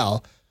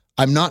 LOL.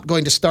 I'm not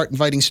going to start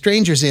inviting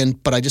strangers in,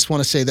 but I just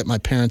want to say that my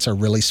parents are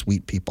really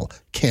sweet people.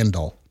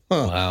 Kendall.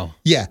 Huh. Wow.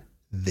 Yeah,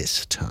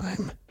 this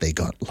time they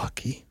got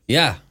lucky.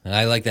 Yeah,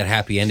 I like that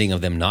happy ending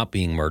of them not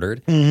being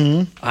murdered.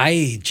 Mm-hmm.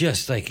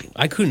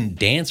 I couldn't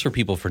dance for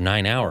people for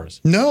 9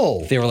 hours. No.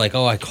 If they were like,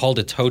 oh, I called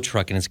a tow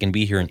truck and it's going to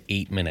be here in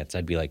 8 minutes,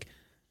 I'd be like,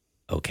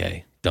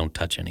 okay, don't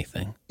touch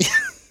anything.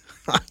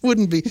 I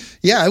wouldn't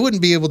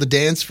be able to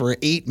dance for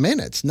 8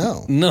 minutes.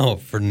 No. No,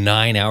 for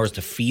 9 hours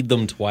to feed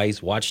them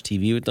twice, watch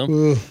TV with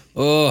them.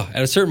 Oh,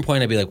 at a certain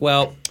point, I'd be like,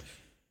 well,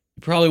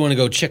 you probably want to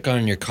go check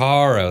on your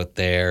car out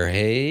there.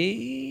 Hey.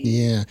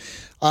 Yeah.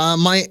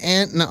 My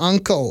aunt and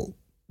uncle,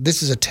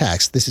 this is a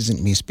text. This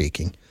isn't me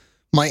speaking.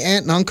 My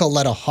aunt and uncle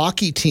let a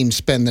hockey team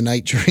spend the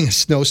night during a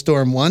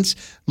snowstorm once.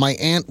 My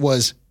aunt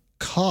was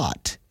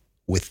caught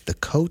with the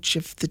coach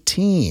of the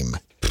team.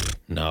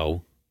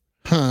 No.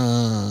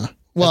 Huh.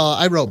 Well,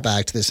 I wrote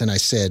back to this and I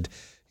said,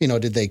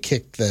 did they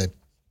kick the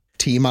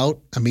team out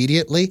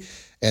immediately?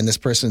 And this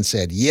person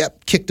said,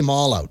 yep, kicked them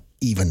all out,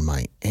 even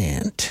my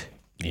aunt.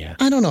 Yeah.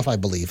 I don't know if I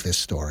believe this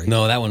story.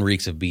 No, that one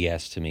reeks of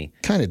BS to me.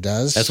 Kind of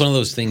does. That's one of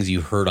those things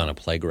you heard on a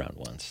playground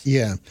once.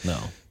 Yeah. No.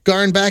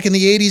 Garn, back in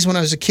the 80s when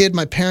I was a kid,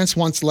 my parents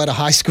once let a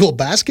high school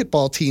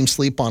basketball team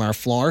sleep on our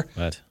floor.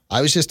 What?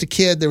 I was just a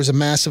kid. There was a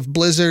massive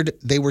blizzard.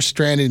 They were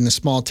stranded in a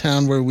small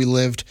town where we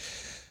lived.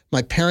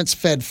 My parents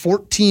fed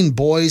 14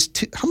 boys.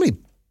 How many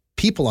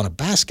people on a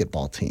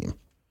basketball team?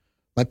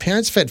 My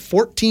parents fed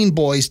 14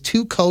 boys,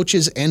 2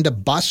 coaches, and a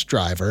bus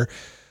driver.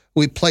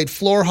 We played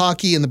floor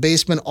hockey in the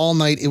basement all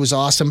night. It was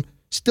awesome.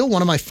 Still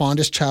one of my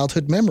fondest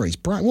childhood memories.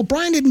 Brian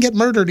didn't get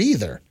murdered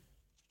either.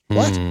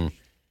 What?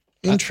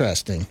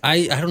 Interesting.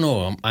 I don't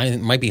know. I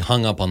might be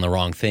hung up on the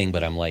wrong thing,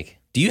 but I'm like,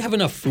 Do you have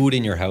enough food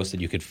in your house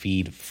that you could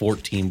feed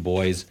 14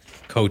 boys,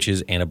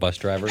 coaches, and a bus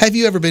driver? Have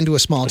you ever been to a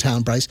small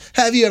town, Bryce?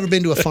 Have you ever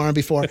been to a farm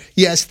before?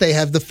 Yes, they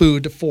have the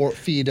food to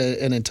feed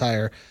an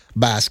entire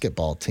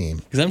basketball team.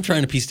 Because I'm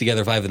trying to piece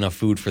together if I have enough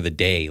food for the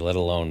day, let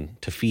alone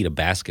to feed a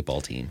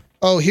basketball team.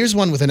 Oh, here's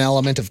one with an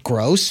element of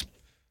gross.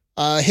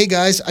 Hey,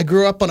 guys, I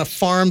grew up on a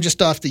farm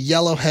just off the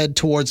Yellowhead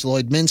towards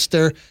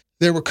Lloydminster.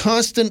 There were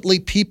constantly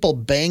people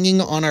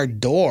banging on our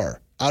door.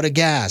 Out of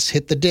gas,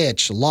 hit the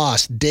ditch,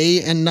 lost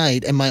day and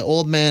night, and my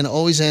old man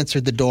always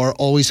answered the door,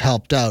 always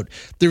helped out.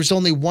 There was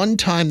only one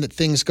time that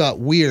things got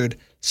weird.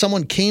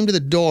 Someone came to the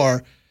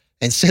door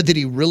and said that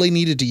he really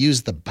needed to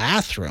use the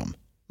bathroom.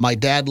 My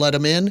dad let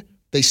him in.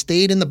 They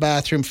stayed in the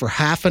bathroom for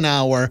half an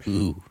hour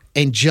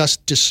and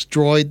just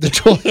destroyed the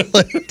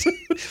toilet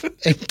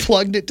and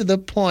plugged it to the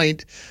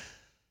point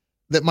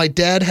that my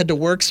dad had to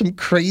work some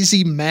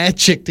crazy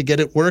magic to get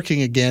it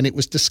working again. It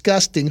was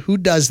disgusting. Who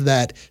does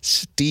that?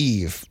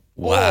 Steve.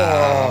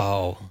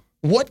 Wow. Oh,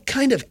 what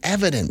kind of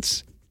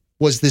evidence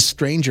was this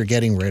stranger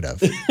getting rid of?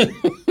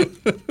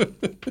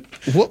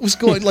 What was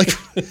going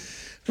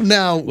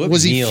now?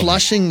 Was he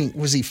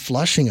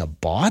flushing a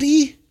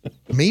body?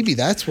 Maybe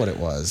that's what it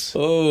was.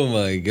 Oh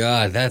my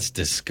God, that's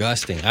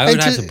disgusting. I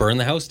would have to burn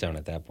the house down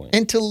at that point.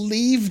 And to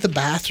leave the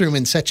bathroom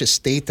in such a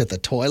state that the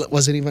toilet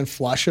wasn't even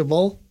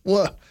flushable.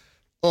 What?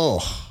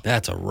 Oh,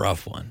 that's a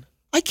rough one.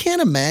 I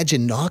can't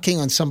imagine knocking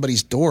on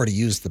somebody's door to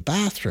use the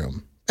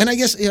bathroom. And I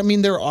guess,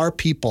 there are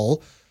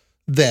people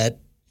that,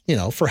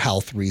 for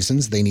health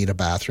reasons, they need a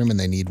bathroom and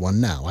they need one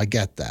now. I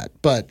get that.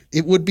 But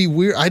it would be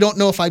weird. I don't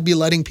know if I'd be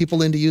letting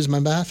people in to use my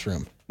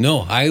bathroom. No,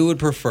 I would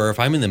prefer, if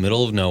I'm in the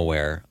middle of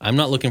nowhere, I'm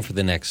not looking for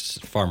the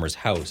next farmer's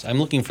house. I'm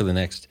looking for the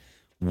next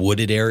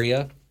wooded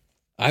area.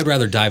 I'd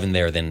rather dive in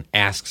there than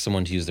ask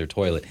someone to use their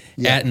toilet.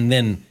 Yeah. And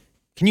then,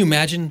 can you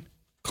imagine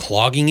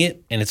clogging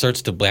it and it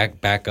starts to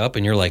back up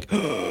and you're like,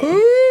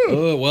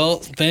 oh, well,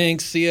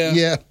 thanks, see ya.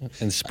 Yeah.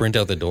 And sprint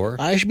out the door.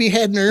 I should be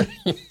heading her.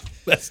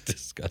 That's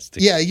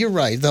disgusting. Yeah, you're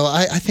right, though.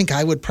 I think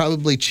I would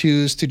probably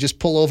choose to just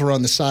pull over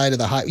on the side of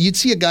the highway. You'd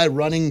see a guy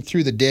running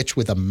through the ditch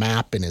with a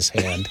map in his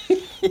hand.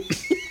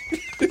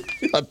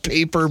 A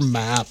paper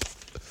map.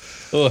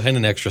 Oh, and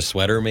an extra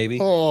sweater, maybe?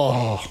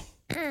 Oh.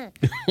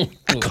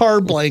 A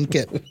car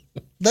blanket.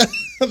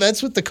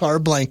 That's what the car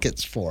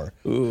blanket's for.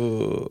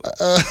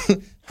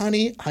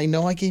 Honey, I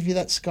know I gave you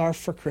that scarf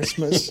for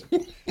Christmas,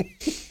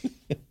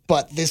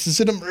 but this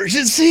is an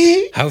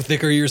emergency. How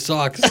thick are your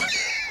socks?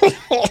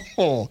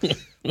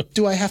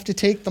 Do I have to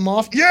take them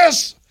off?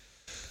 Yes!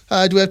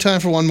 Do we have time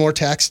for one more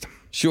text?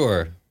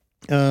 Sure.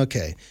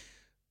 Okay.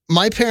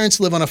 My parents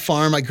live on a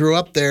farm. I grew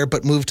up there,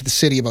 but moved to the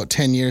city about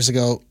 10 years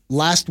ago.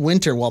 Last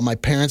winter, while my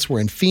parents were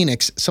in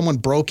Phoenix, someone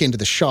broke into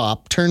the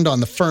shop, turned on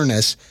the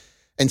furnace,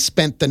 and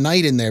spent the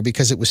night in there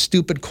because it was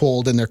stupid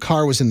cold and their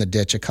car was in the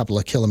ditch a couple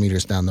of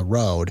kilometers down the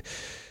road.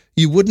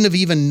 You wouldn't have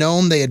even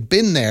known they had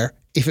been there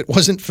if it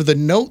wasn't for the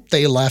note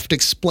they left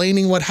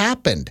explaining what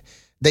happened.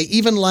 They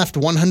even left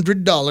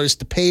 $100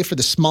 to pay for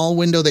the small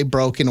window they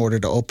broke in order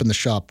to open the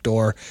shop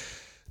door.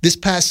 This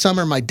past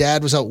summer, my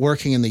dad was out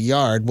working in the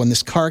yard when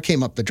this car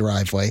came up the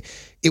driveway.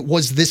 It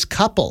was this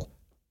couple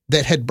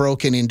that had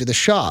broken into the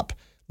shop.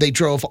 They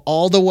drove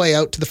all the way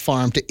out to the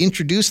farm to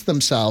introduce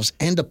themselves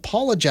and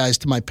apologize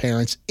to my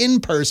parents in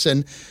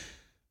person.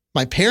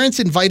 My parents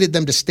invited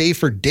them to stay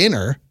for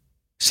dinner.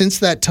 Since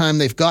that time,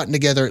 they've gotten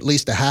together at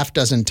least a half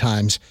dozen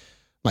times.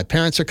 My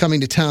parents are coming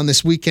to town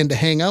this weekend to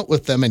hang out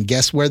with them, and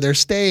guess where they're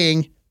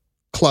staying?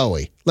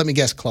 Chloe. Let me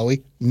guess,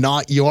 Chloe.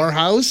 Not your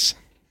house?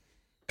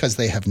 Because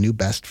they have new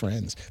best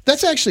friends.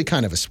 That's actually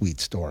kind of a sweet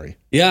story.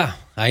 Yeah,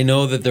 I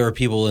know that there are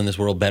people in this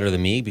world better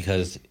than me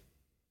because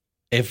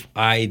if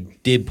I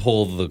did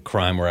pull the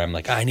crime where I'm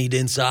like, I need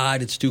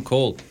inside, it's too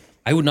cold,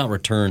 I would not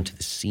return to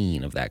the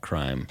scene of that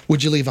crime.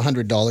 Would you leave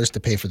 $100 to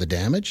pay for the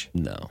damage?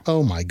 No.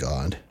 Oh, my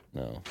God.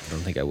 No, I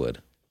don't think I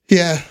would.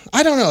 Yeah,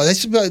 I don't know.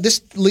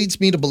 This leads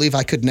me to believe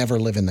I could never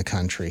live in the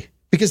country.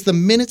 Because the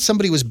minute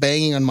somebody was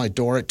banging on my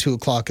door at 2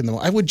 o'clock in the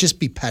morning, I would just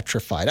be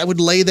petrified. I would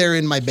lay there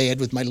in my bed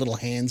with my little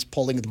hands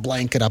pulling the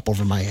blanket up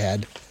over my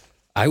head.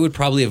 I would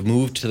probably have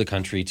moved to the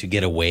country to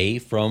get away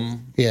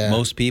from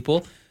most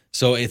people.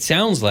 So it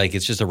sounds like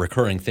it's just a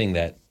recurring thing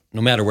that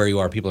no matter where you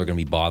are, people are going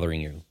to be bothering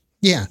you.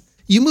 Yeah.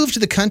 You move to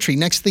the country,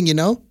 next thing you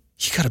know,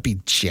 you got to be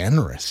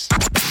generous.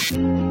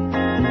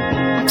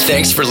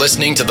 Thanks for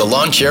listening to the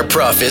Lawn Chair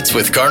Profits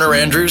with Garner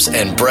Andrews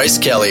and Bryce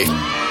Kelly.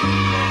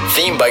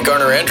 Theme by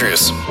Garner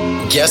Andrews.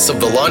 Guests of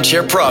the Lawn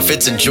Chair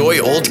Profits enjoy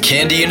old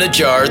candy in a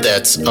jar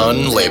that's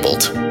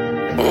unlabeled.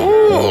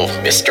 Ooh,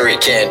 mystery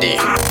candy.